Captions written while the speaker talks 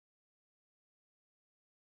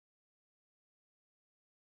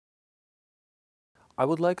I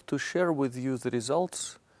would like to share with you the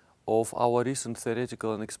results of our recent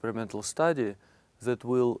theoretical and experimental study that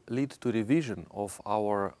will lead to revision of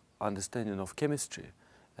our understanding of chemistry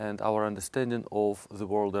and our understanding of the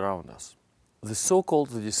world around us. The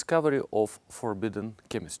so-called discovery of forbidden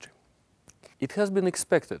chemistry. It has been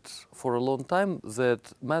expected for a long time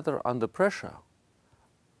that matter under pressure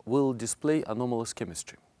will display anomalous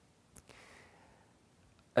chemistry.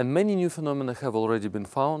 And many new phenomena have already been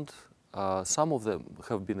found. Some of them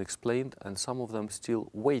have been explained, and some of them still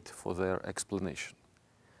wait for their explanation.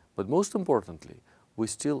 But most importantly, we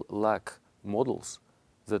still lack models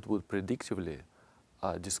that would predictively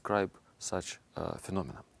describe such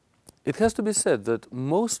phenomena. It has to be said that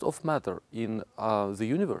most of matter in the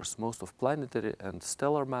universe, most of planetary and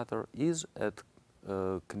stellar matter, is at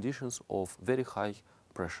conditions of very high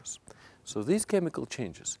pressures. So these chemical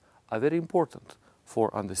changes are very important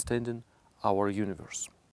for understanding our universe.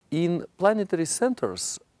 In planetary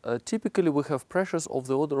centers, typically we have pressures of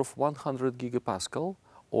the order of 100 gigapascal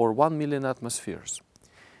or 1 million atmospheres.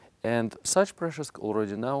 And such pressures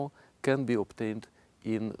already now can be obtained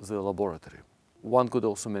in the laboratory. One could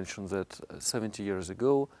also mention that 70 years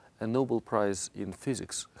ago, a Nobel Prize in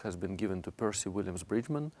Physics has been given to Percy Williams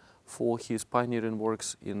Bridgman for his pioneering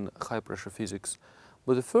works in high-pressure physics.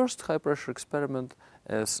 But the first high-pressure experiment,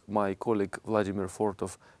 as my colleague Vladimir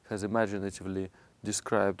Fortov has imaginatively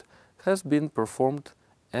described, has been performed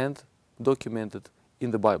and documented in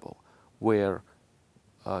the Bible, where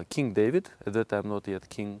King David, at that time not yet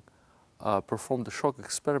king, performed a shock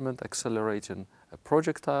experiment accelerating a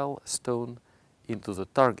projectile, a stone, into the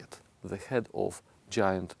target, the head of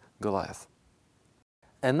giant Goliath.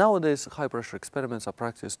 And nowadays, high-pressure experiments are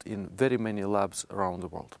practiced in very many labs around the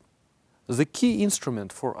world. The key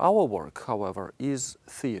instrument for our work, however, is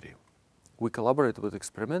theory. We collaborate with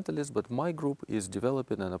experimentalists, but my group is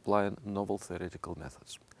developing and applying novel theoretical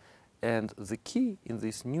methods. And the key in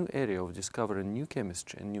this new area of discovering new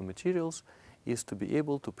chemistry and new materials is to be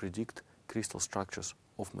able to predict crystal structures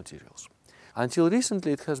of materials. Until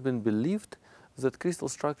recently, it has been believed that crystal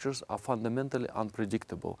structures are fundamentally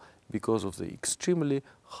unpredictable because of the extremely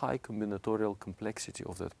high combinatorial complexity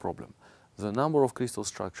of that problem. The number of crystal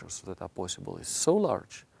structures that are possible is so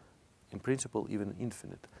large, in principle even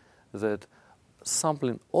infinite, that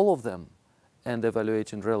sampling all of them and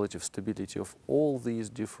evaluating relative stability of all these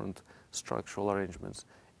different structural arrangements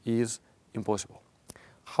is impossible.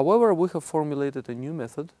 However, we have formulated a new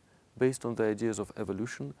method based on the ideas of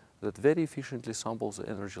evolution that very efficiently samples the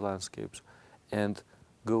energy landscapes and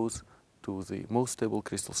goes to the most stable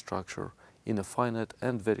crystal structure in a finite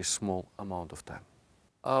and very small amount of time.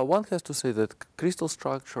 One has to say that crystal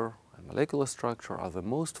structure and molecular structure are the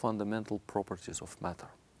most fundamental properties of matter.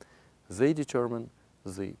 They determine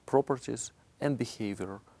the properties and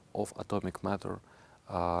behavior of atomic matter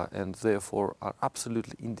and therefore are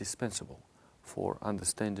absolutely indispensable for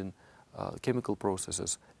understanding chemical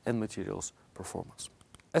processes and materials performance.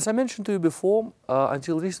 As I mentioned to you before,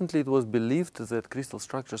 until recently it was believed that crystal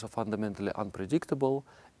structures are fundamentally unpredictable,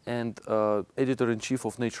 and editor-in-chief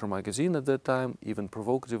of Nature magazine at that time even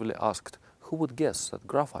provocatively asked who would guess that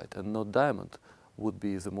graphite and not diamond would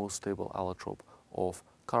be the most stable allotrope of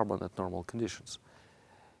carbon at normal conditions.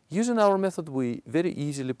 Using our method, we very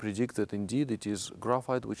easily predict that indeed it is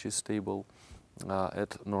graphite which is stable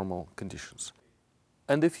at normal conditions.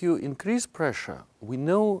 And if you increase pressure, we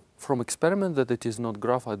know from experiment that it is not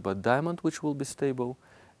graphite but diamond which will be stable,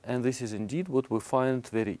 and this is indeed what we find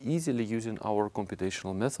very easily using our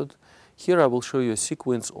computational method. Here I will show you a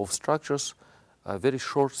sequence of structures, a very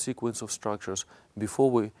short sequence of structures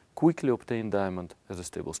before we quickly obtain diamond as a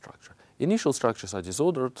stable structure. Initial structures are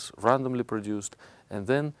disordered, randomly produced, and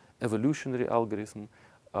then evolutionary algorithm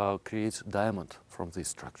creates diamond from these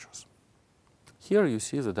structures. Here you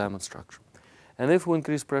see the diamond structure. And if we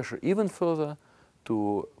increase pressure even further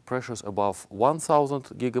to pressures above 1000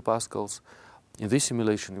 gigapascals, in this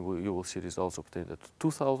simulation you will see results obtained at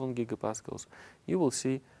 2000 gigapascals, you will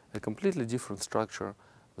see a completely different structure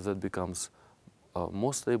that becomes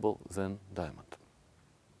more stable than diamond.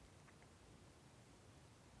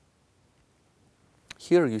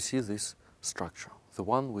 Here you see this structure, the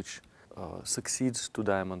one which succeeds to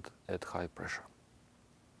diamond at high pressure.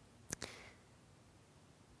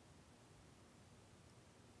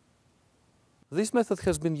 This method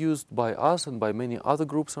has been used by us and by many other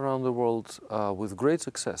groups around the world with great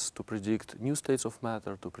success to predict new states of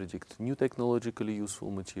matter, to predict new technologically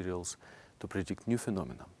useful materials, to predict new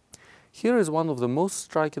phenomena. Here is one of the most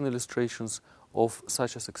striking illustrations of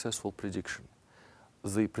such a successful prediction.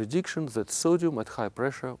 The prediction that sodium at high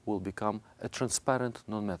pressure will become a transparent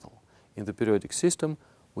nonmetal. In the periodic system,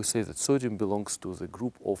 we say that sodium belongs to the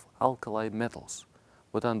group of alkali metals.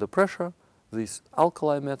 But under pressure, this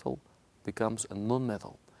alkali metal becomes a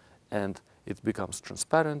non-metal, and it becomes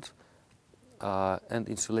transparent and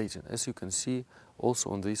insulating, as you can see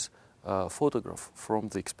also on this photograph from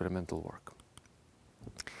the experimental work.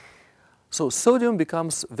 So sodium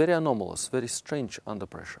becomes very anomalous, very strange under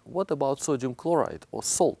pressure. What about sodium chloride or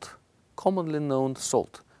salt, commonly known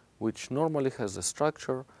salt, which normally has a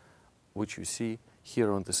structure which you see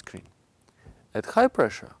here on the screen? At high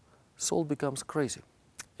pressure, salt becomes crazy.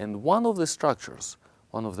 And one of the structures,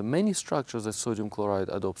 one of the many structures that sodium chloride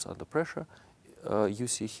adopts under pressure, you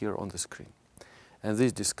see here on the screen. And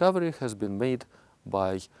this discovery has been made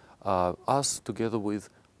by us together with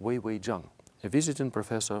Wei Zhang, a visiting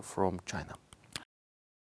professor from China.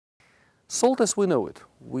 Salt as we know it,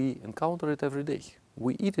 we encounter it every day.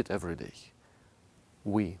 We eat it every day.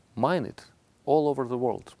 We mine it all over the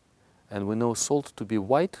world. And we know salt to be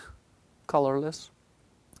white, colorless,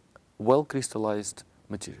 well crystallized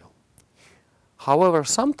material. However,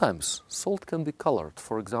 sometimes salt can be colored,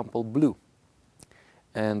 for example, blue.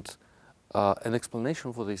 And an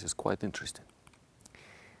explanation for this is quite interesting.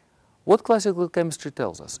 What classical chemistry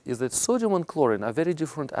tells us is that sodium and chlorine are very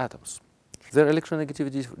different atoms. Their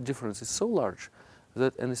electronegativity difference is so large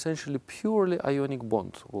that an essentially purely ionic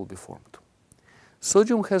bond will be formed.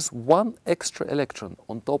 Sodium has one extra electron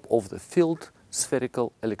on top of the filled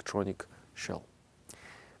spherical electronic shell.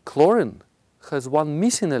 Chlorine has one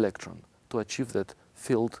missing electron to achieve that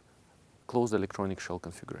filled closed electronic shell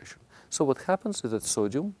configuration. So what happens is that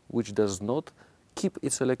sodium, which does not keep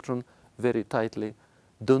its electron very tightly,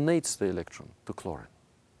 donates the electron to chlorine.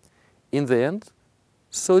 In the end,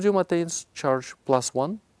 sodium attains charge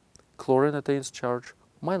 +1, chlorine attains charge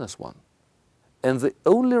 -1. And the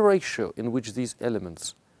only ratio in which these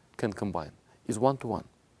elements can combine is 1:1.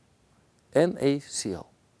 NaCl.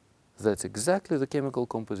 That's exactly the chemical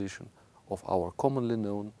composition of our commonly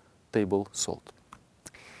known table salt.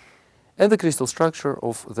 And the crystal structure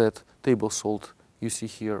of that table salt you see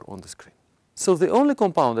here on the screen. So the only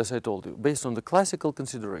compound, as I told you, based on the classical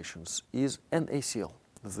considerations, is NaCl,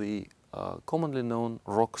 the commonly known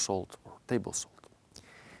rock salt or table salt.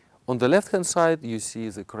 On the left-hand side, you see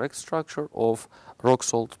the correct structure of rock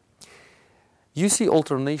salt. You see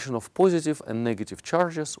alternation of positive and negative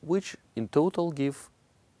charges, which in total give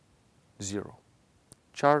 0.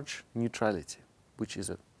 Charge neutrality, which is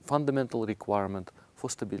a fundamental requirement for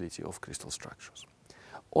stability of crystal structures.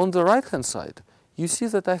 On the right-hand side, you see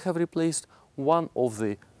that I have replaced one of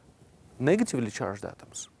the negatively charged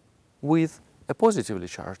atoms with a positively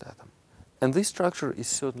charged atom. And this structure is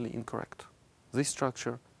certainly incorrect. This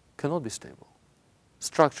structure cannot be stable.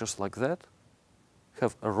 Structures like that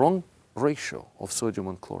have a wrong ratio of sodium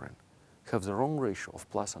and chlorine, have the wrong ratio of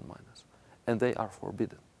plus and minus, and they are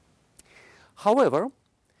forbidden. However,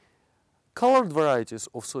 colored varieties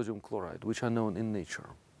of sodium chloride, which are known in nature,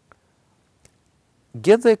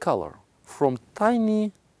 get their color from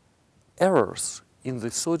tiny errors in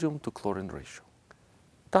the sodium to chlorine ratio.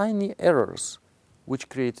 Tiny errors which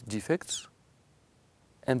create defects,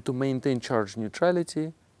 and to maintain charge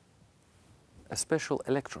neutrality, a special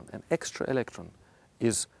electron, an extra electron,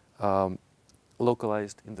 is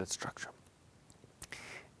localized in that structure.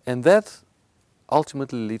 And that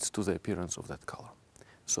ultimately leads to the appearance of that color.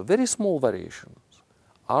 So very small variations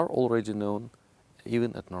are already known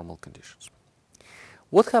even at normal conditions.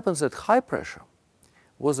 What happens at high pressure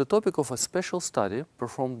was the topic of a special study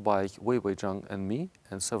performed by Wei Zhang and me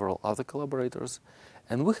and several other collaborators,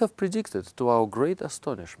 and we have predicted to our great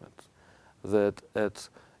astonishment that at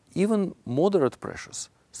even moderate pressures,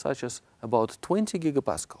 such as about 20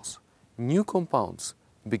 gigapascals, new compounds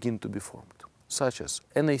begin to be formed, such as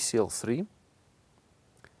NaCl3,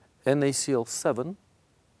 NaCl7,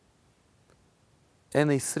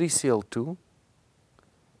 Na3Cl2,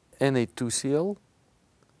 Na2Cl,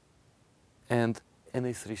 and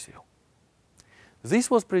Na3Cl. This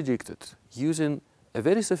was predicted using a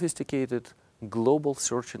very sophisticated global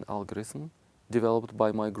searching algorithm developed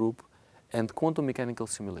by my group and quantum mechanical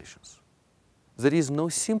simulations. There is no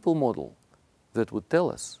simple model that would tell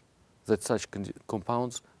us that such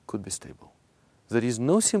compounds could be stable. There is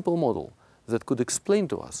no simple model that could explain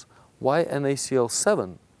to us why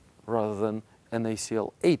NaCl7 rather than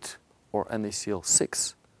NaCl8 or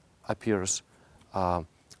NaCl6 appears on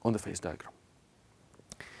the phase diagram.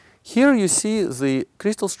 Here you see the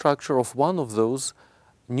crystal structure of one of those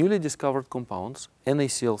newly discovered compounds,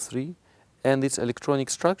 NaCl3, and its electronic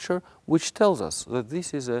structure, which tells us that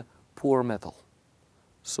this is a poor metal.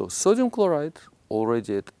 So sodium chloride,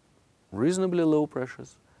 already at reasonably low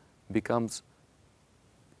pressures, becomes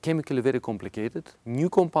chemically very complicated. New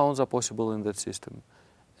compounds are possible in that system,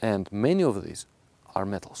 and many of these are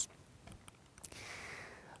metals.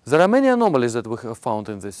 There are many anomalies that we have found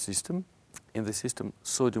in the system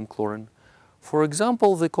sodium-chlorine. For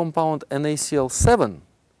example, the compound NaCl7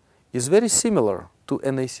 is very similar to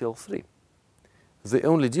NaCl3. The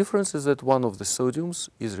only difference is that one of the sodiums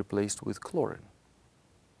is replaced with chlorine.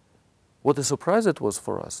 What a surprise it was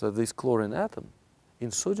for us that this chlorine atom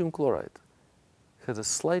in sodium chloride has a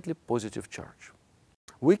slightly positive charge.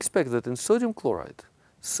 We expect that in sodium chloride,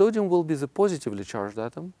 sodium will be the positively charged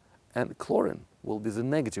atom and chlorine will be the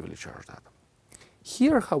negatively charged atom.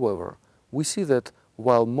 Here, however, we see that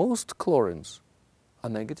while most chlorines are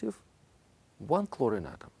negative, one chlorine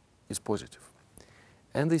atom is positive.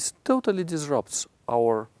 And this totally disrupts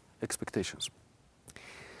our expectations.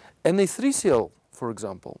 Na3Cl, for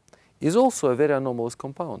example, is also a very anomalous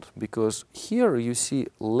compound because here you see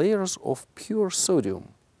layers of pure sodium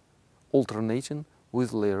alternating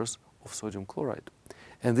with layers of sodium chloride.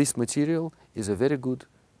 And this material is a very good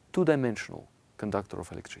two-dimensional conductor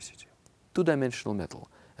of electricity, two-dimensional metal.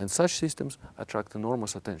 And such systems attract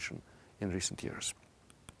enormous attention in recent years.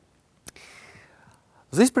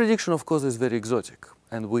 This prediction, of course, is very exotic,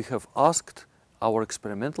 and we have asked our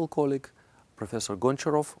experimental colleague, Professor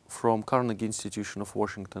Goncharov from Carnegie Institution of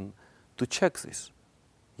Washington, to check this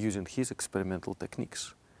using his experimental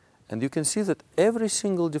techniques. And you can see that every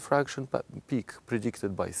single diffraction peak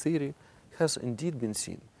predicted by theory has indeed been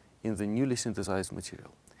seen in the newly synthesized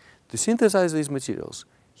material. To synthesize these materials,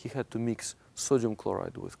 he had to mix sodium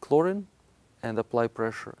chloride with chlorine and apply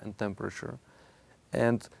pressure and temperature.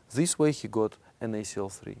 And this way he got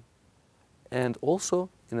NaCl3. And also,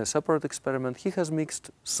 in a separate experiment, he has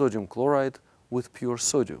mixed sodium chloride with pure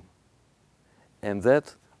sodium. And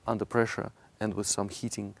that, under pressure and with some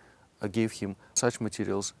heating, gave him such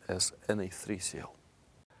materials as Na3Cl.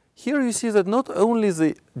 Here you see that not only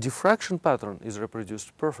the diffraction pattern is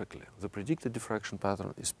reproduced perfectly, the predicted diffraction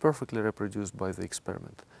pattern is perfectly reproduced by the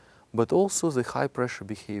experiment, but also the high pressure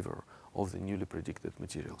behavior of the newly predicted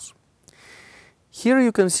materials. Here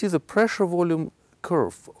you can see the pressure volume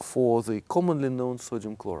curve for the commonly known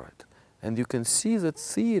sodium chloride. And you can see that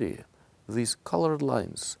theory, these colored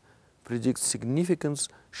lines, predict significant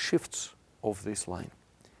shifts of this line.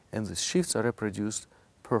 And these shifts are reproduced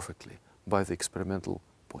perfectly by the experimental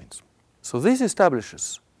points. So this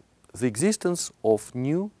establishes the existence of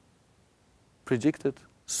new predicted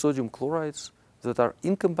sodium chlorides that are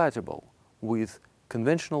incompatible with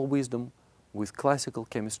conventional wisdom, with classical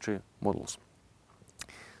chemistry models.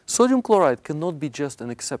 Sodium chloride cannot be just an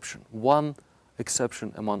exception, one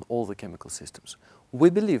exception among all the chemical systems. We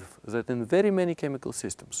believe that in very many chemical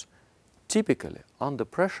systems, typically under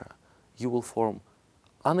pressure, you will form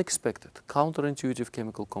unexpected, counterintuitive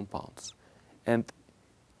chemical compounds. And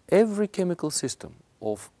every chemical system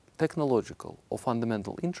of technological or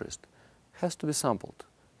fundamental interest has to be sampled,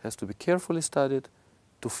 has to be carefully studied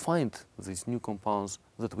to find these new compounds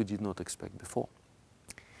that we did not expect before.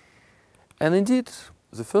 And indeed,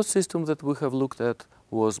 the first system that we have looked at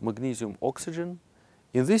was magnesium-oxygen.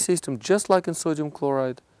 In this system, just like in sodium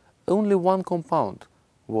chloride, only one compound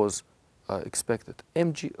was expected,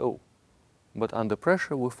 MgO. But under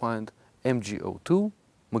pressure, we find MgO2,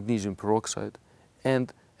 magnesium peroxide,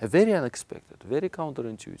 and a very unexpected, very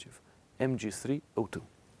counterintuitive, Mg3O2.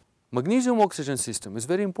 Magnesium-oxygen system is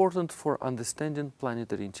very important for understanding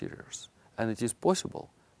planetary interiors, and it is possible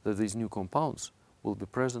that these new compounds will be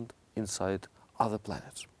present inside other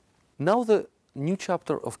planets. Now the new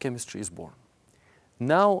chapter of chemistry is born.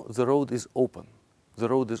 Now the road is open. The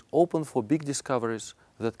road is open for big discoveries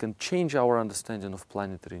that can change our understanding of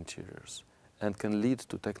planetary interiors and can lead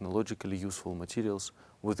to technologically useful materials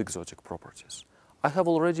with exotic properties. I have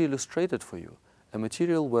already illustrated for you a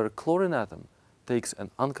material where a chlorine atom takes an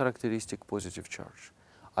uncharacteristic positive charge.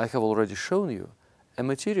 I have already shown you a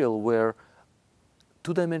material where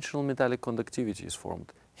two-dimensional metallic conductivity is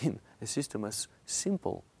formed in a system as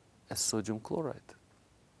simple as sodium chloride.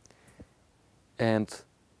 And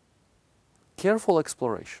careful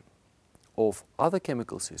exploration of other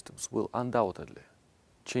chemical systems will undoubtedly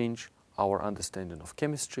change our understanding of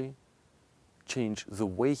chemistry, change the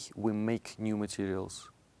way we make new materials,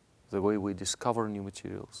 the way we discover new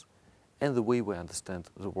materials, and the way we understand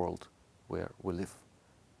the world where we live,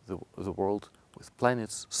 the world with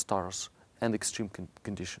planets, stars, and extreme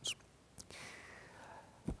conditions.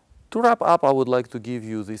 To wrap up, I would like to give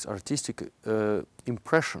you this artistic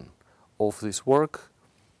impression of this work,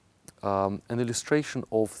 an illustration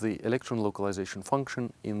of the electron localization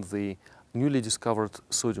function in the newly discovered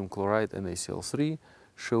sodium chloride NaCl3,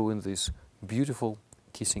 showing these beautiful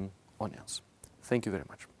kissing onions. Thank you very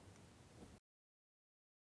much.